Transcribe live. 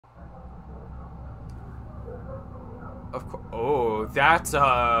Of course. Oh,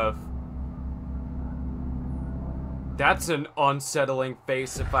 that's an unsettling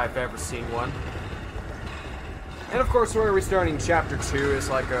face if I've ever seen one. And of course, we're restarting Chapter 2 is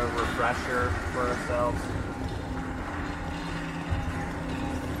like a refresher for ourselves.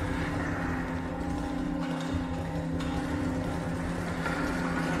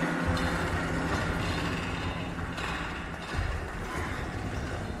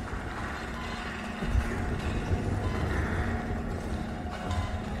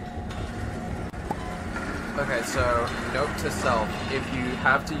 Okay, so, note to self, if you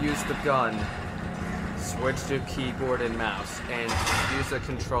have to use the gun, switch to keyboard and mouse, and use a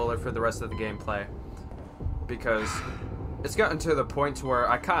controller for the rest of the gameplay. Because it's gotten to the point to where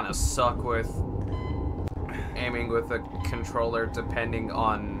I kind of suck with aiming with a controller depending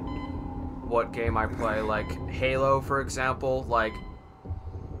on what game I play. Like, Halo, for example, like...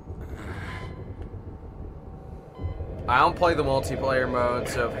 I don't play the multiplayer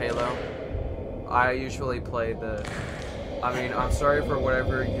modes of Halo. I usually play the... I mean, I'm sorry for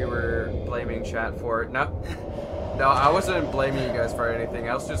whatever you were blaming chat for. No, I wasn't blaming you guys for anything.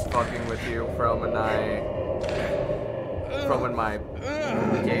 I was just fucking with you from when my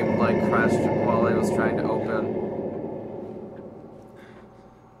game, like, crashed while I was trying to open.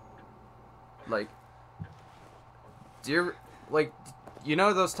 Like, you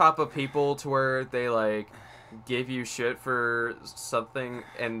know those type of people to where they, like... give you shit for something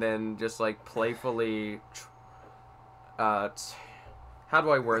and then just like playfully how do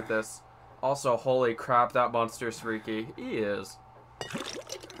I word this? Also, holy crap, that monster's freaky. He is.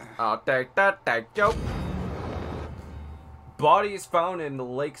 I'll take that, thank you. Bodies found in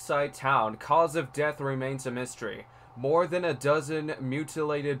Lakeside Town. Cause of death remains a mystery. More than a dozen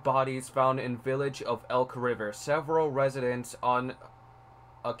mutilated bodies found in village of Elk River. Several residents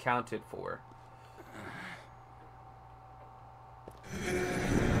unaccounted for.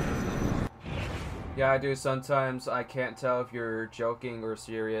 Yeah, I do. Sometimes I can't tell if you're joking or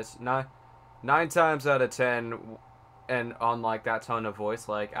serious. Nine times out of 10, and on like that tone of voice,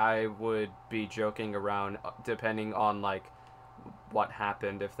 like I would be joking around, depending on like what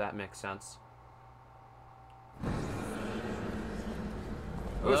happened, if that makes sense.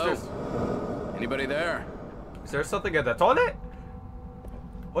 Hello? Anybody there? Is there something in the toilet?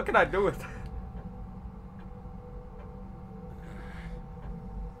 What can I do with that?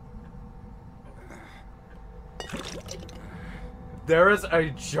 There is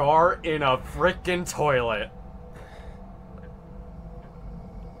a jar in a freaking toilet.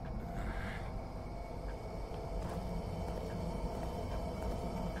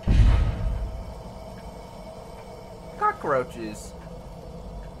 Cockroaches.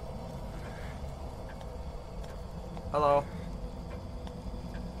 Hello.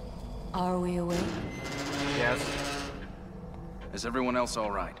 Are we awake? Yes. Is everyone else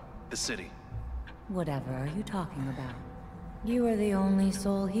all right? The city. Whatever are you talking about? You are the only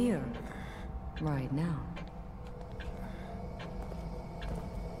soul here. Right now.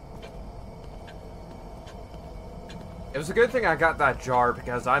 It was a good thing I got that jar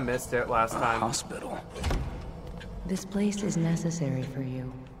because I missed it last time. Hospital. This place is necessary for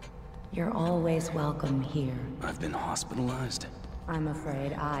you. You're always welcome here. I've been hospitalized. I'm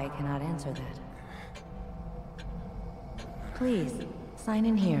afraid I cannot answer that. Please, sign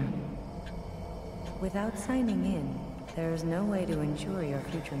in here. Without signing in, there is no way to ensure your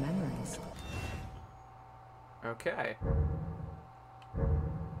future memories. Okay.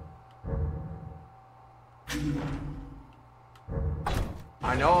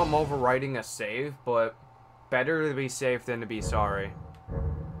 I know I'm overwriting a save, but better to be safe than to be sorry.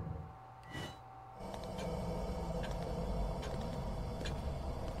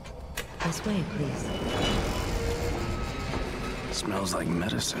 This way, please. Smells like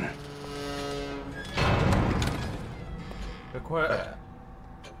medicine.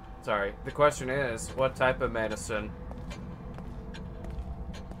 The question is, what type of medicine?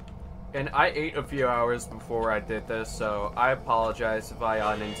 And I ate a few hours before I did this, so I apologize if I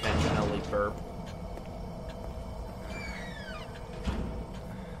unintentionally burp.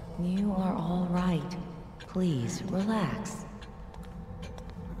 You are all right. Please, relax.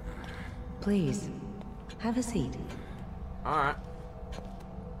 Please, have a seat. Alright.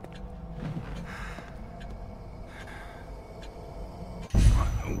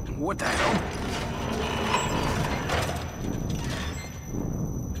 What the hell?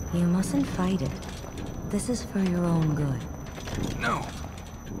 You mustn't fight it. This is for your own good. No.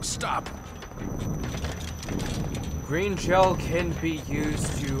 Stop. Green gel can be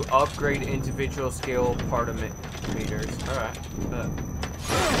used to upgrade individual skill partimeters. Alright.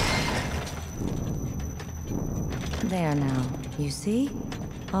 There now. You see?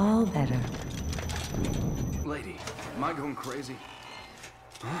 All better. Lady, am I going crazy?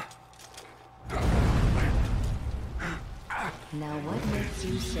 Now what makes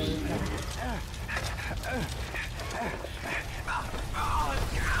you say that?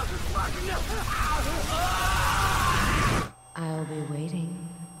 I'll be waiting.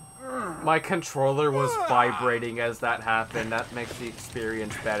 My controller was vibrating as that happened. That makes the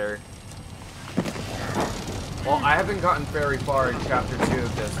experience better. Well, I haven't gotten very far in Chapter 2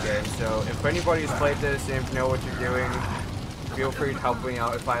 of this game, so if anybody's played this and if you know what you're doing, feel free to help me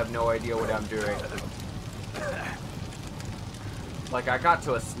out if I have no idea what I'm doing. Like, I got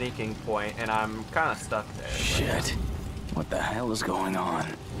to a sneaking point, and I'm kind of stuck there. Shit. What the hell is going on?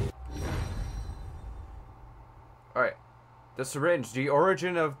 Alright. The syringe. The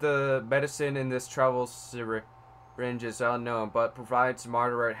origin of the medicine in this travel syringe is unknown, but provides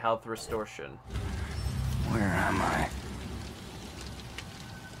moderate health restoration. Where am I?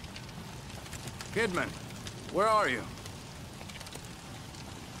 Kidman, where are you?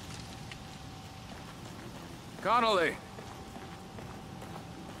 Connolly!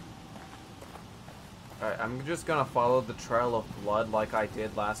 Alright, I'm just gonna follow the trail of blood like I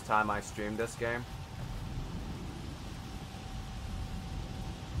did last time I streamed this game.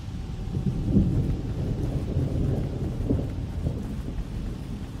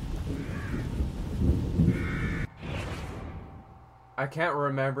 I can't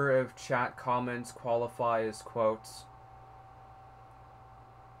remember if chat comments qualify as quotes.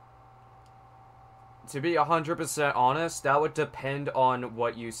 To be 100% honest, that would depend on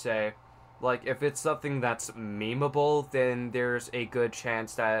what you say. Like, if it's something that's memeable, then there's a good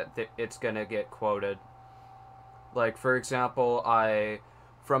chance that it's gonna get quoted. Like, for example,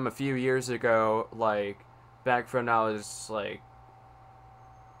 from a few years ago, like, back when I was, like,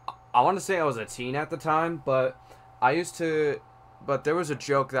 I want to say I was a teen at the time, but there was a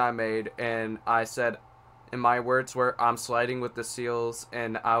joke that I made, and I said, and my words were, I'm sliding with the seals,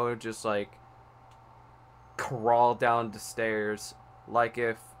 and I would just, like, crawl down the stairs, like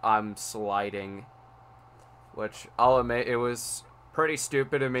if I'm sliding. Which, I'll admit, it was pretty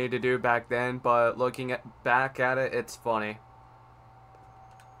stupid of me to do back then, but looking back at it, it's funny.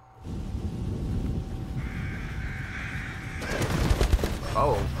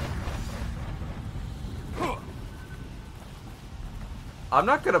 Oh. I'm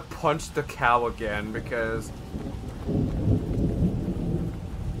not gonna punch the cow again because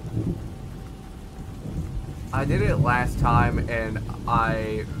I did it last time and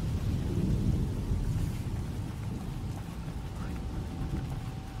where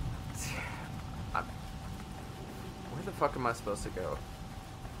the fuck am I supposed to go?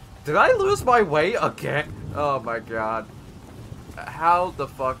 Did I lose my way again? Oh my god. How the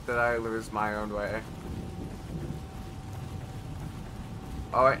fuck did I lose my own way?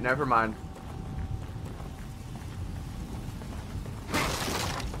 Alright, never mind.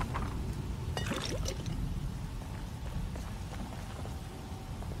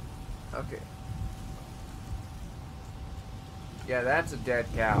 Okay. Yeah, that's a dead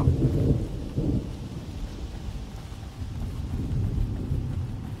cow.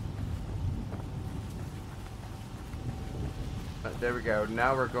 There we go.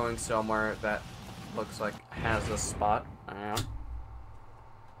 Now we're going somewhere that looks like has a spot.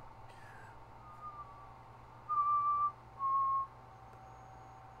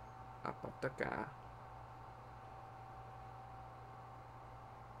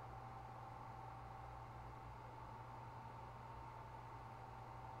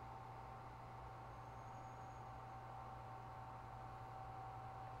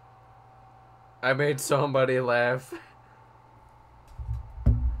 I made somebody laugh.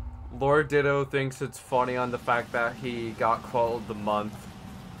 Lord Ditto thinks it's funny on the fact that he got Quote of the Month.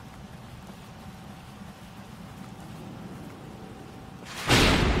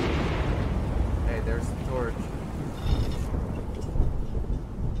 Hey, there's the torch.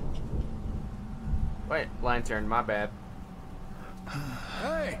 Wait, lantern, my bad.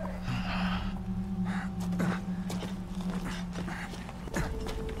 Hey!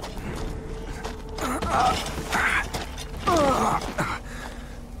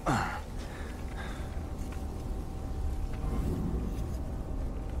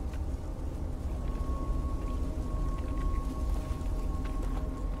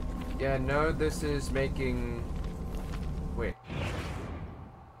 Yeah, no, this is making... Wait.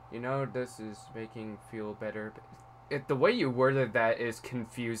 You know, this is making feel better. The way you worded that is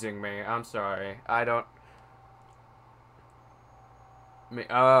confusing me. I'm sorry. I don't...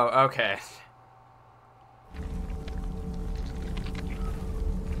 Oh, okay.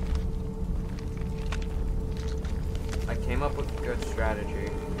 with a good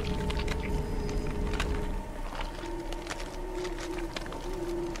strategy.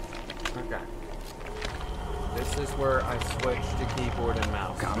 Okay. This is where I switch to keyboard and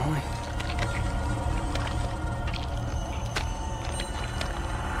mouse. Connelly?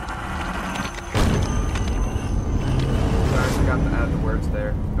 Sorry, I forgot to add the words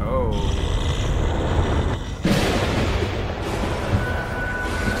there. Oh.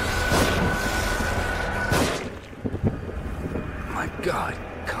 My God,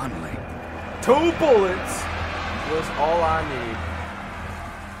 Connelly. 2 bullets was all I need.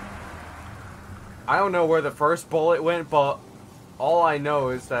 I don't know where the first bullet went, but all I know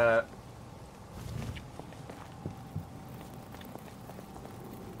is that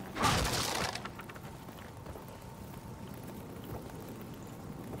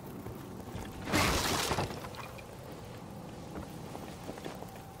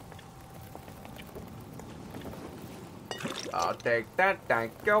I'll take that,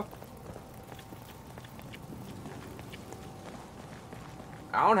 thank you.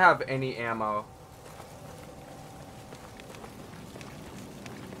 I don't have any ammo.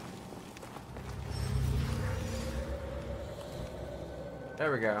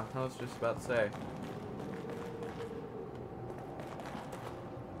 There we go. I was just about to say.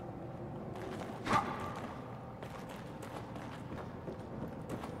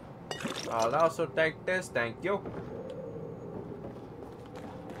 I'll also take this, thank you.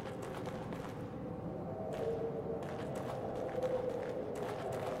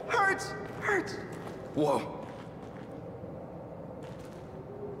 Hurts! Whoa.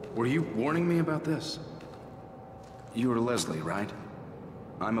 Were you warning me about this? You were Leslie, right?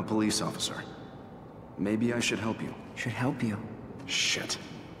 I'm a police officer. Maybe I should help you. Should help you. Shit.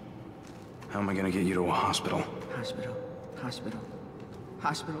 How am I gonna get you to a hospital? Hospital. Hospital.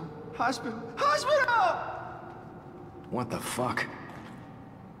 Hospital. Hospital. Hospital! What the fuck?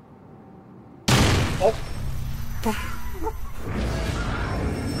 Oh!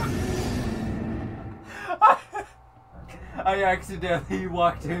 I accidentally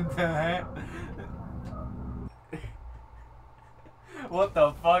walked into that. What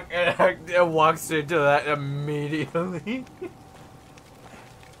the fuck? It walks into that immediately.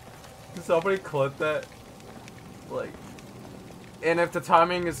 Did somebody clip that? Like, and if the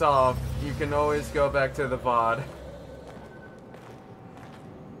timing is off, you can always go back to the VOD.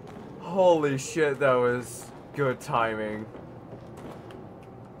 Holy shit, that was good timing.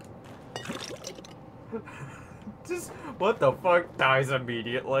 Just, what the fuck? Dies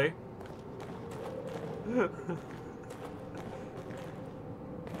immediately.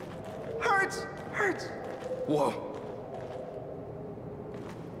 Hurts! Hurts! Whoa.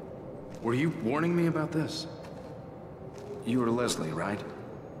 Were you warning me about this? You were Leslie, right?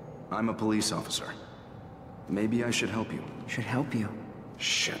 I'm a police officer. Maybe I should help you. Should help you.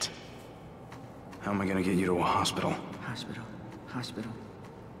 Shit. How am I gonna get you to a hospital? Hospital. Hospital.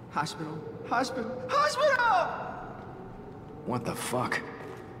 Hospital. Hospital. Hospital! What the fuck?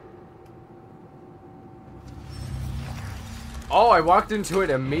 Oh, I walked into it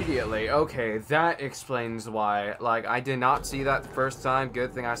immediately. Okay, that explains why. Like, I did not see that the first time.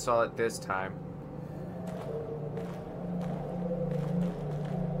 Good thing I saw it this time.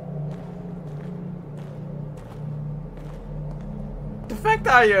 The fact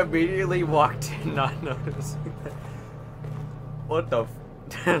that I immediately walked in not noticing that. What the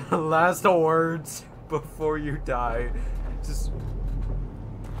f- last words before you die. Just...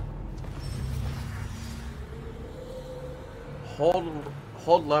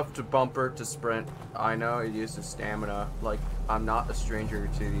 Hold left bumper to sprint. I know it uses stamina. Like, I'm not a stranger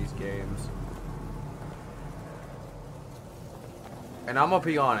to these games. And I'm gonna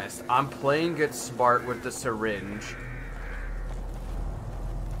be honest, I'm playing it smart with the syringe.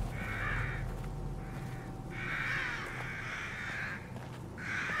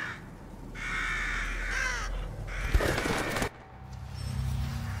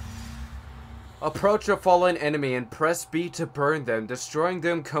 Approach a fallen enemy and press B to burn them, destroying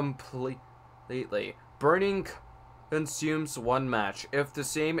them completely. Burning consumes 1 match. If the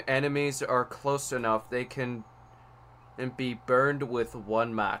same enemies are close enough, they can be burned with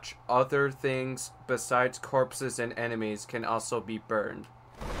 1 match. Other things besides corpses and enemies can also be burned.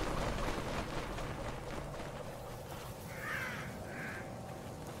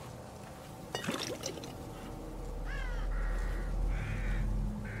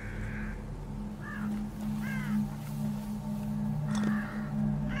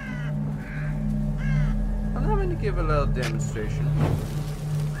 I'm going to give a little demonstration.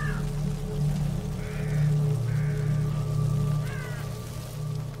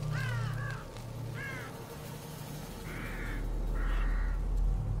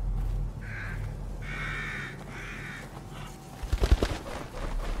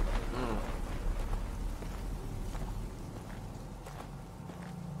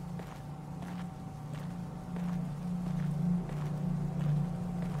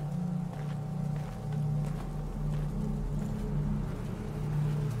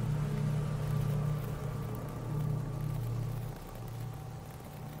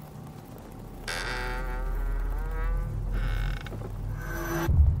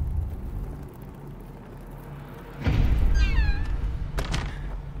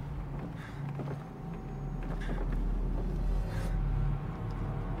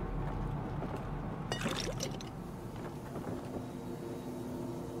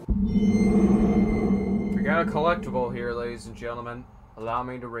 We got a collectible here, ladies and gentlemen. Allow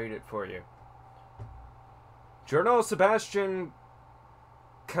me to read it for you. Journal Sebastian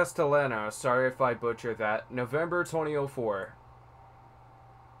Castellano, sorry if I butchered that, November 2004.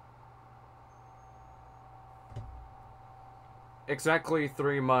 Exactly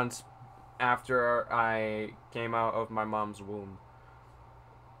 3 months after I came out of my mom's womb.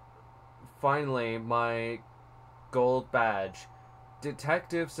 Finally, my gold badge.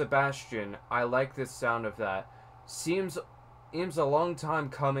 Detective Sebastian, I like the sound of that. Seems a long time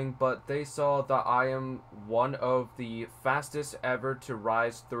coming, but they saw that I am one of the fastest ever to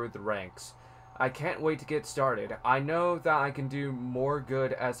rise through the ranks. I can't wait to get started. I know that I can do more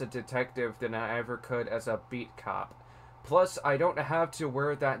good as a detective than I ever could as a beat cop. Plus, I don't have to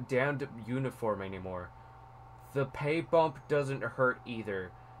wear that damned uniform anymore. The pay bump doesn't hurt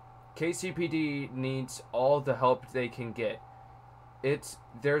either. KCPD needs all the help they can get.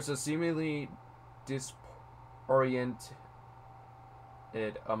 There's a seemingly disoriented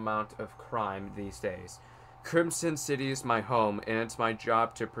amount of crime these days. Crimson City is my home, and it's my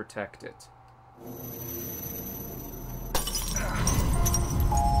job to protect it.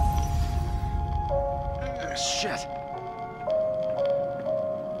 Shit.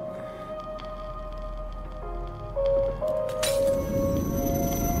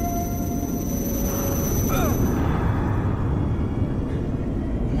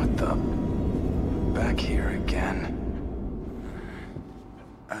 What the? Back here again.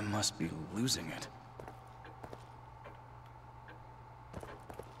 I must be losing it.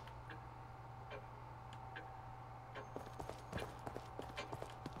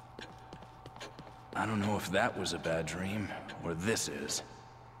 I don't know if that was a bad dream, or this is.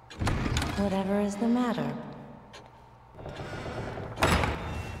 Whatever is the matter?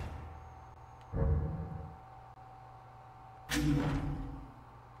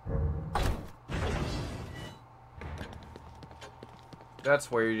 That's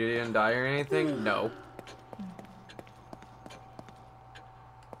weird. You didn't die or anything? No.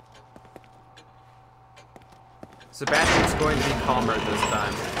 Sebastian's going to be calmer this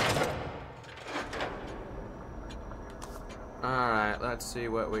time. Alright, let's see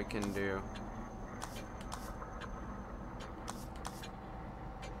what we can do.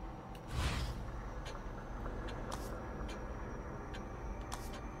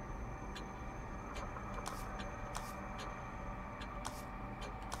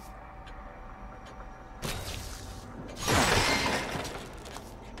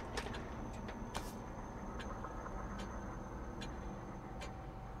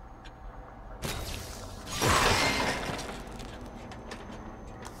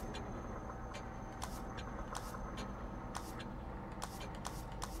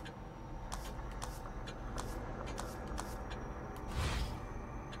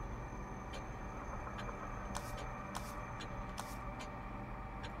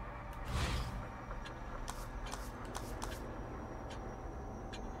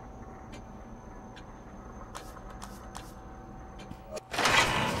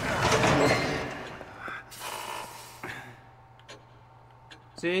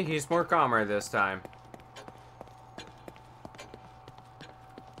 See, he's more calmer this time.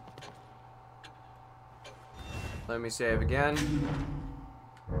 Let me save again.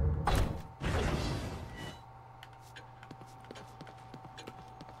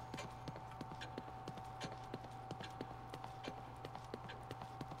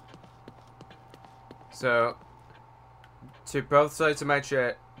 So, to both sides of my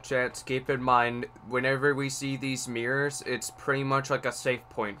chats, keep in mind, whenever we see these mirrors, it's pretty much like a safe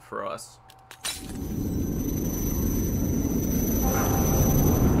point for us.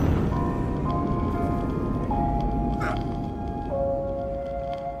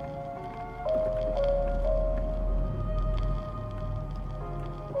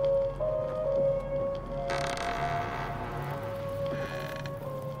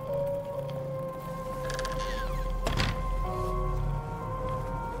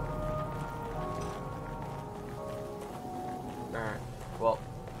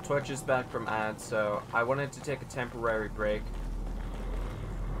 Twitch is back from ads, so I wanted to take a temporary break.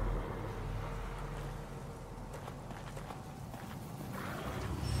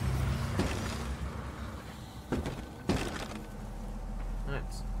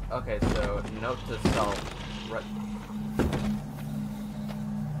 Nice. Okay, so note to self. Right.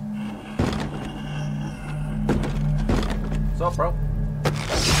 What's up, bro?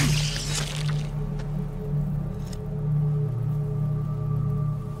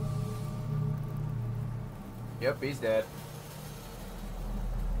 Yep, he's dead.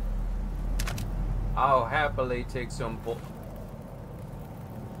 I'll happily take some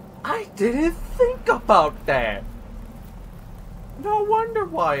I didn't think about that. No wonder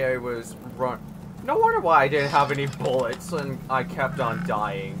why I was No wonder why I didn't have any bullets and I kept on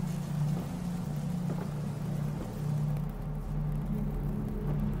dying.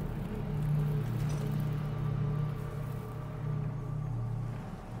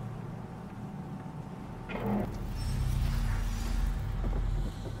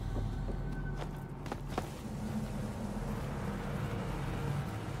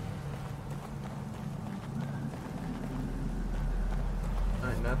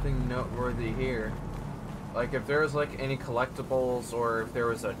 Nothing noteworthy here. Like, if there was, like, any collectibles or if there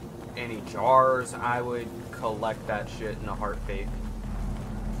was any jars, I would collect that shit in a heartbeat.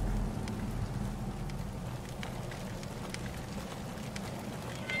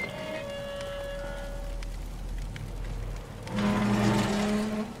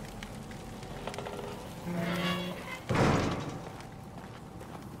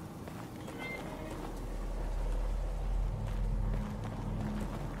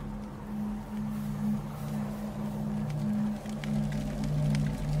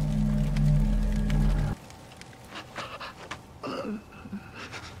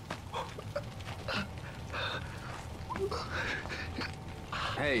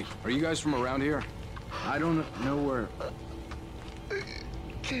 Hey, are you guys from around here? I don't know where...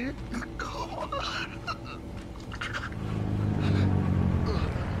 Can't go on.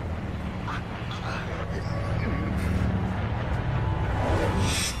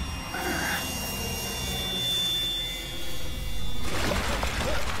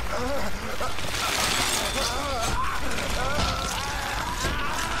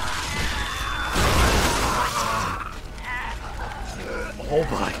 Oh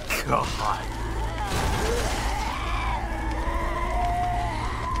my god.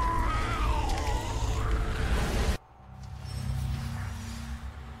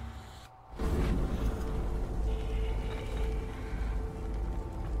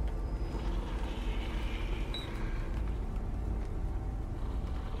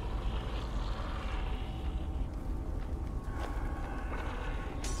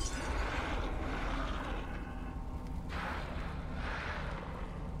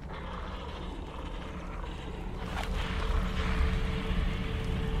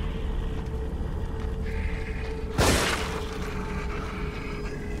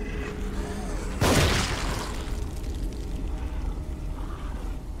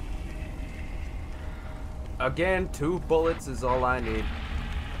 Again, 2 bullets is all I need.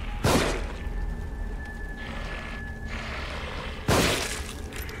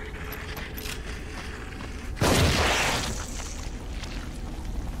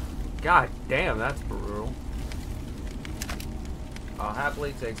 God damn, that's brutal. I'll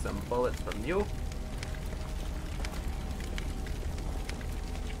happily take some bullets from you.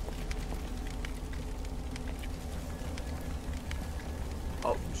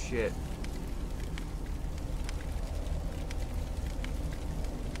 Oh, shit.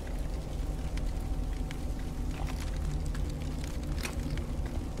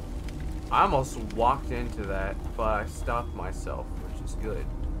 I almost walked into that, but I stopped myself, which is good.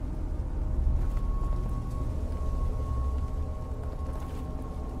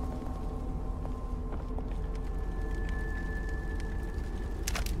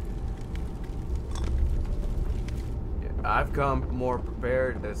 Yeah, I've come more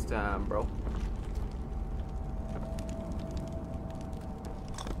prepared this time, bro.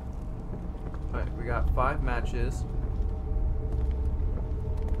 Alright, we got 5 matches.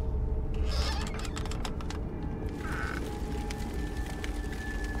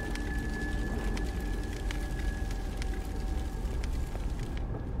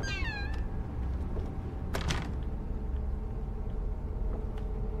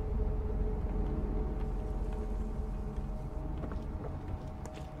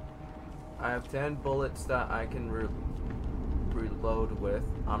 I have 10 bullets that I can reload with.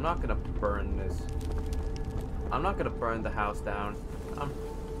 I'm not gonna burn this. I'm not gonna burn the house down.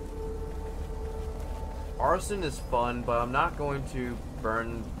 Arson is fun, but I'm not going to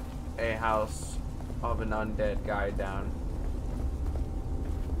burn a house of an undead guy down.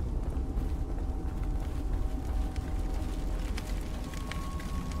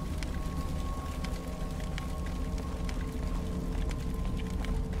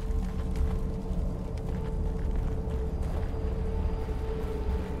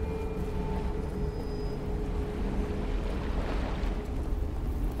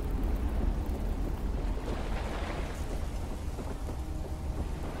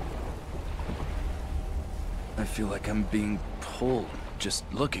 I feel like I'm being pulled just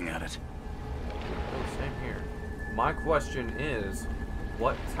looking at it. My question is,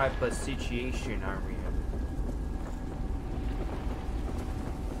 what type of situation are we in?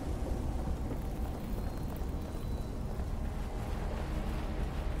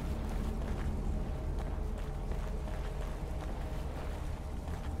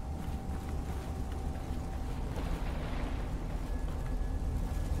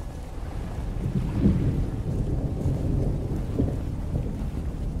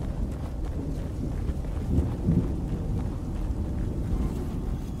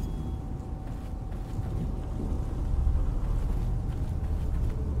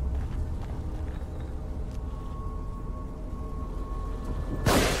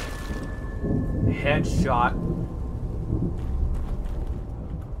 Headshot.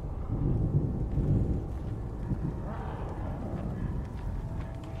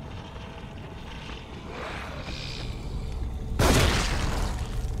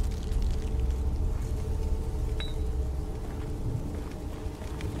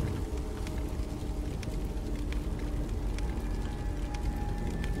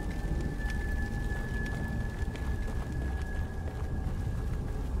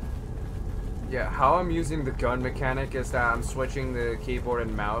 Yeah, how I'm using the gun mechanic is that I'm switching the keyboard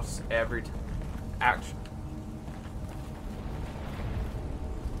and mouse every action.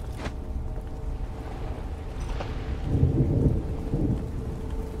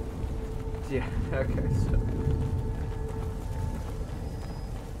 Yeah, okay, so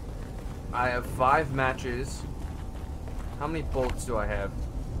I have 5 matches. How many bullets do I have?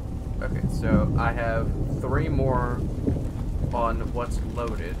 Okay, so I have 3 more on what's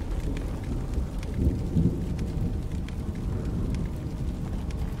loaded.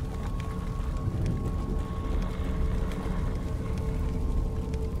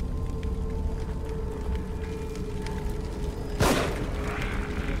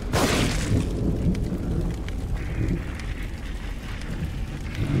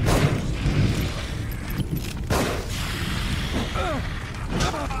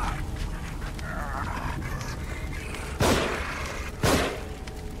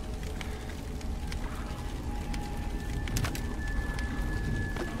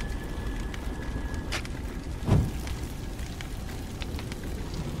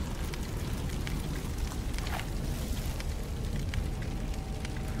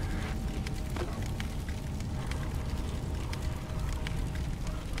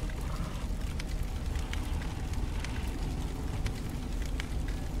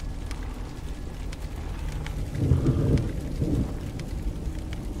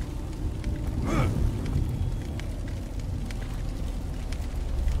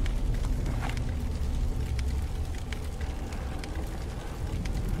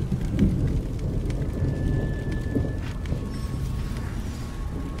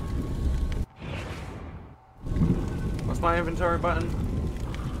 My inventory button.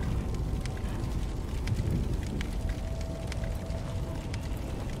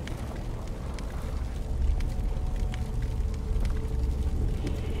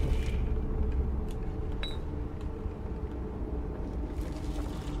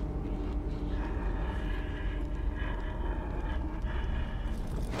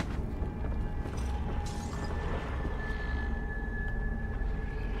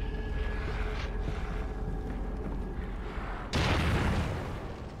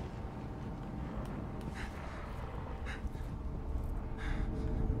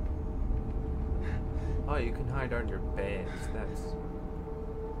 Oh, you can hide under beds. That's...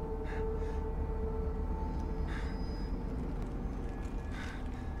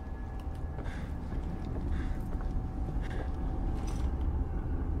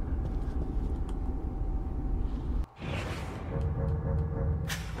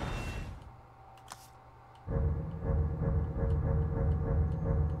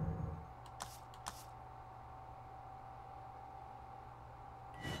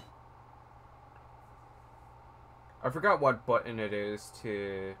 I forgot what button it is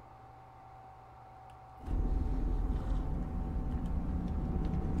to...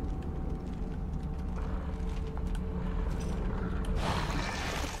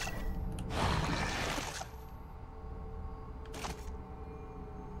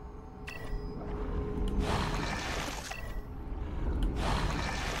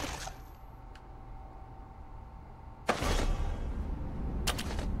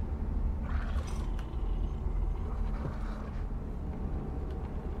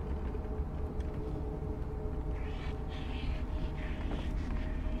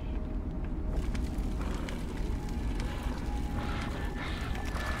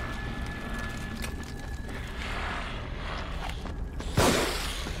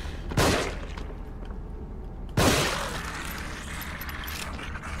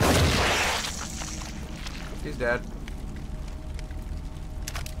 He's dead.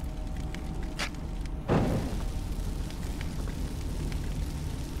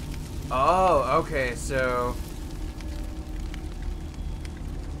 Oh, okay, so...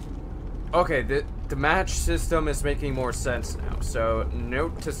 Okay, the match system is making more sense now. So,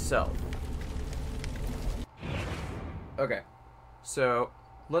 note to self. Okay, so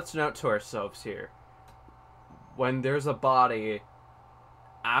let's note to ourselves here. When there's a body,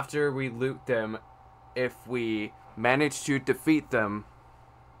 after we loot them, if we manage to defeat them,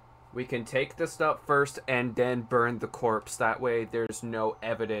 we can take the stuff first and then burn the corpse. That way there's no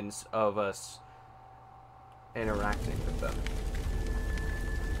evidence of us interacting with them.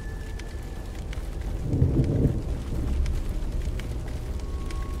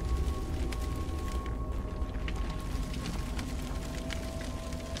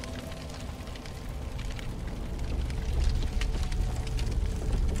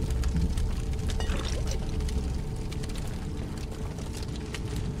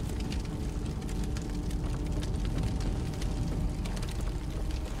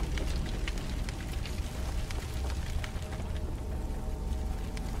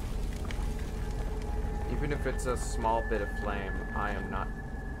 Even if it's a small bit of flame, I am not...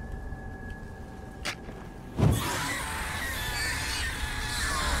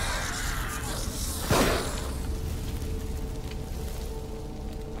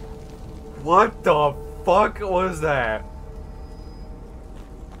 What the fuck was that?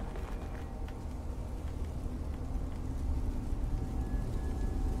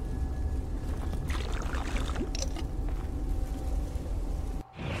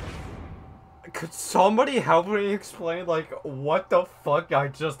 Could somebody help me explain, like, what the fuck I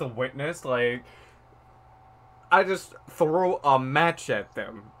just witnessed? Like, I just throw a match at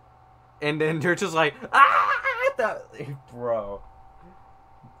them, and then they're just like, ah! Bro.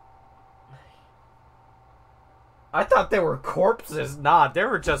 I thought they were corpses. Nah, they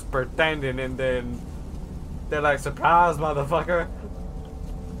were just pretending, and then they're like, surprise, motherfucker.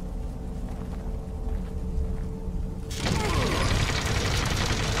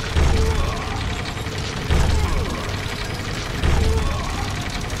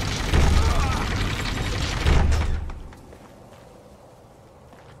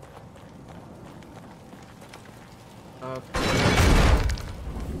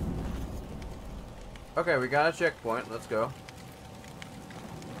 Okay, we got a checkpoint. Let's go.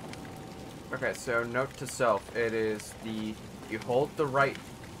 Okay, so note to self. It is you hold the right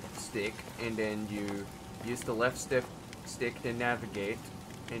stick, and then you use the left stick to navigate,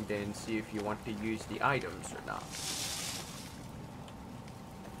 and then see if you want to use the items or not.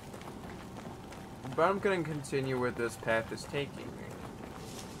 But I'm gonna continue where this path is taking me.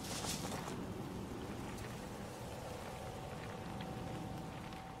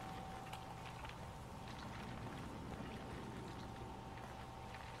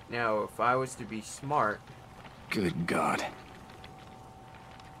 Now, if I was to be smart... Good God.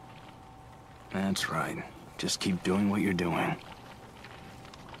 That's right. Just keep doing what you're doing.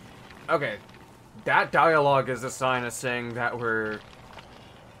 Okay. That dialogue is a sign of saying that we're...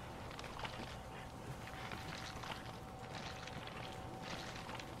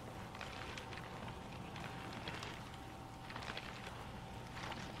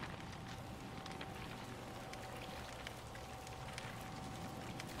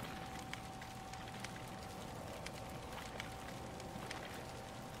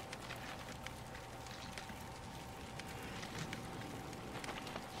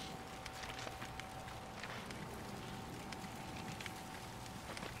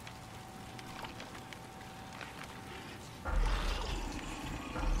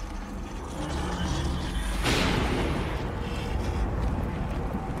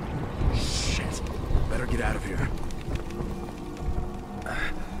 Get out of here.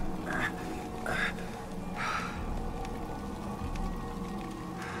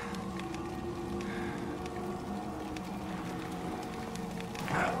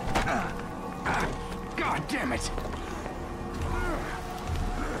 God damn it!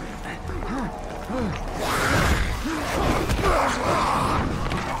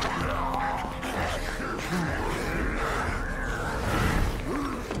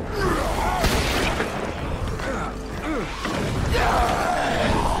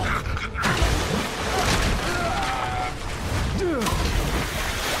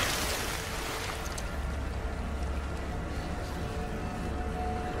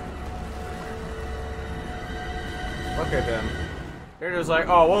 Okay then. They're just like,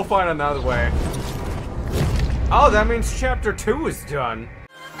 oh, we'll find another way. Oh, that means chapter 2 is done.